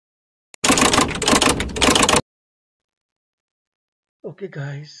Okay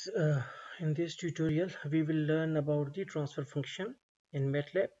guys, in this tutorial we will learn about the transfer function in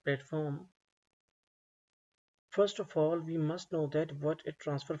MATLAB platform. First of all, we must know that what a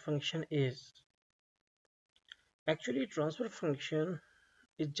transfer function is. Actually, transfer function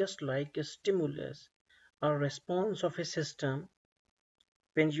is just like a stimulus or response of a system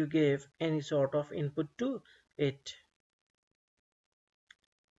when you give any sort of input to it.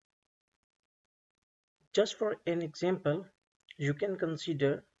 Just for an example, you can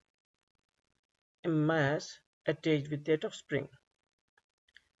consider a mass attached with that of spring.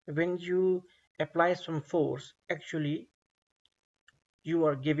 When you apply some force, actually you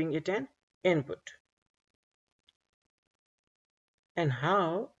are giving it an input. And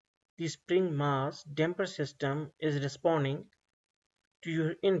how the spring mass damper system is responding to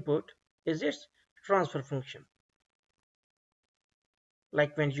your input is its transfer function.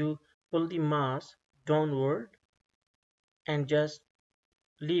 Like when you pull the mass downward and just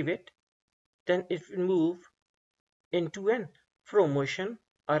leave it, then it will move into an fro motion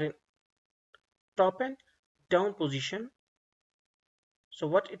or an top and down position. So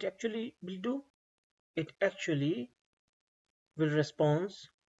what it actually will do, it actually will respond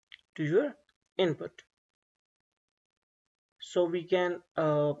to your input. So we can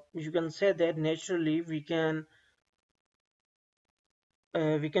you can say that naturally we can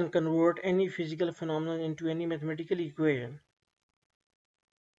convert any physical phenomenon into any mathematical equation.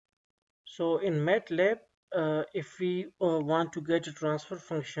 So in MATLAB, if we want to get a transfer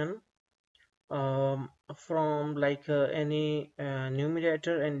function from like any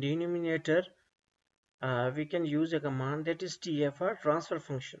numerator and denominator, we can use a command that is TFR, transfer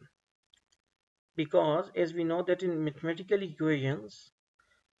function. Because as we know that in mathematical equations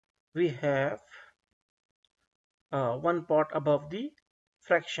we have one part above the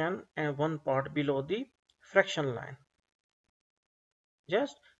fraction and one part below the fraction line.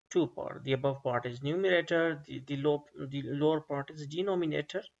 Just two parts. The above part is numerator, the lower part is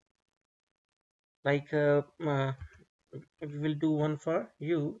denominator. Like we will do one for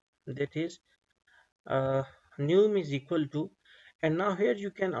u, that is num is equal to, and now here you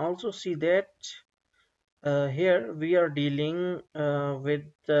can also see that here we are dealing with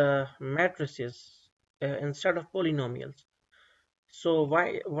matrices instead of polynomials. So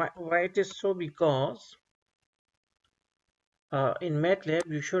why it is so? Because in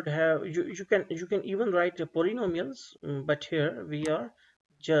MATLAB you should have you can even write the polynomials, but here we are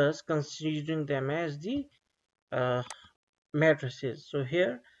just considering them as the uh, matrices. So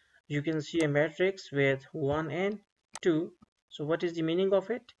here you can see a matrix with 1 and 2. So what is the meaning of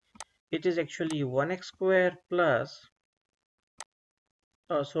it? It is actually 1x square plus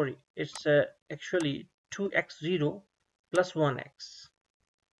sorry, it's actually 2x0 plus 1x,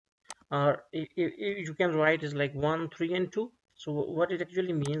 or you can write is like 1 3 and 2. So what it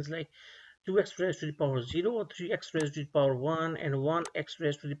actually means, like 2x raised to the power 0, or 3x raised to the power 1, and 1x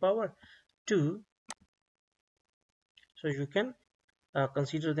raised to the power 2. So you can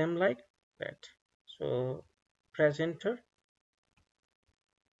consider them like that. So press enter.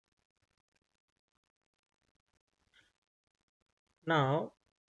 Now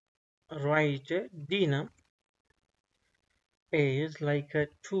write denum is like a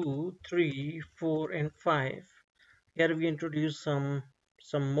 2 3 4 and 5. Here we introduce some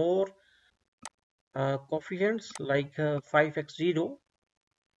more coefficients like 5x0,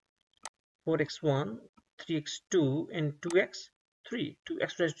 4x1, 3x2, and 2x3,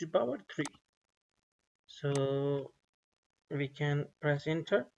 2x raised to the power 3. So we can press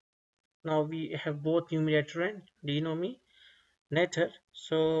enter. Now we have both numerator and denominator.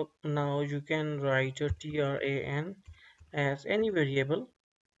 So now you can write your tran as any variable,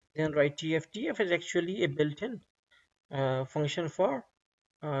 then write tf. Tf is actually a built-in function for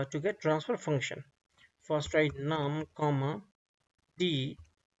to get transfer function. First write num comma d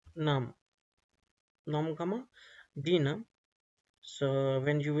num comma dnum. So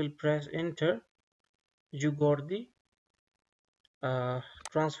when you will press enter, you got the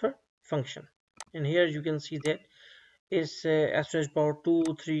transfer function, and here you can see that is s raised to the power 2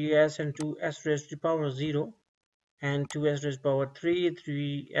 3s and 2s raised to the power 0 and 2s raised to the power 3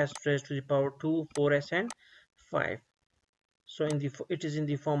 3s raised to the power 2 4s and 5. So it is in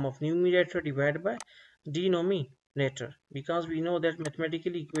the form of numerator divided by denominator, because we know that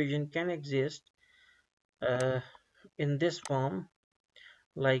mathematical equation can exist in this form,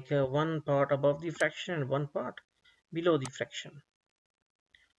 like one part above the fraction and one part below the fraction.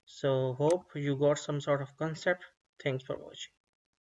 So hope you got some sort of concept. Thanks for watching.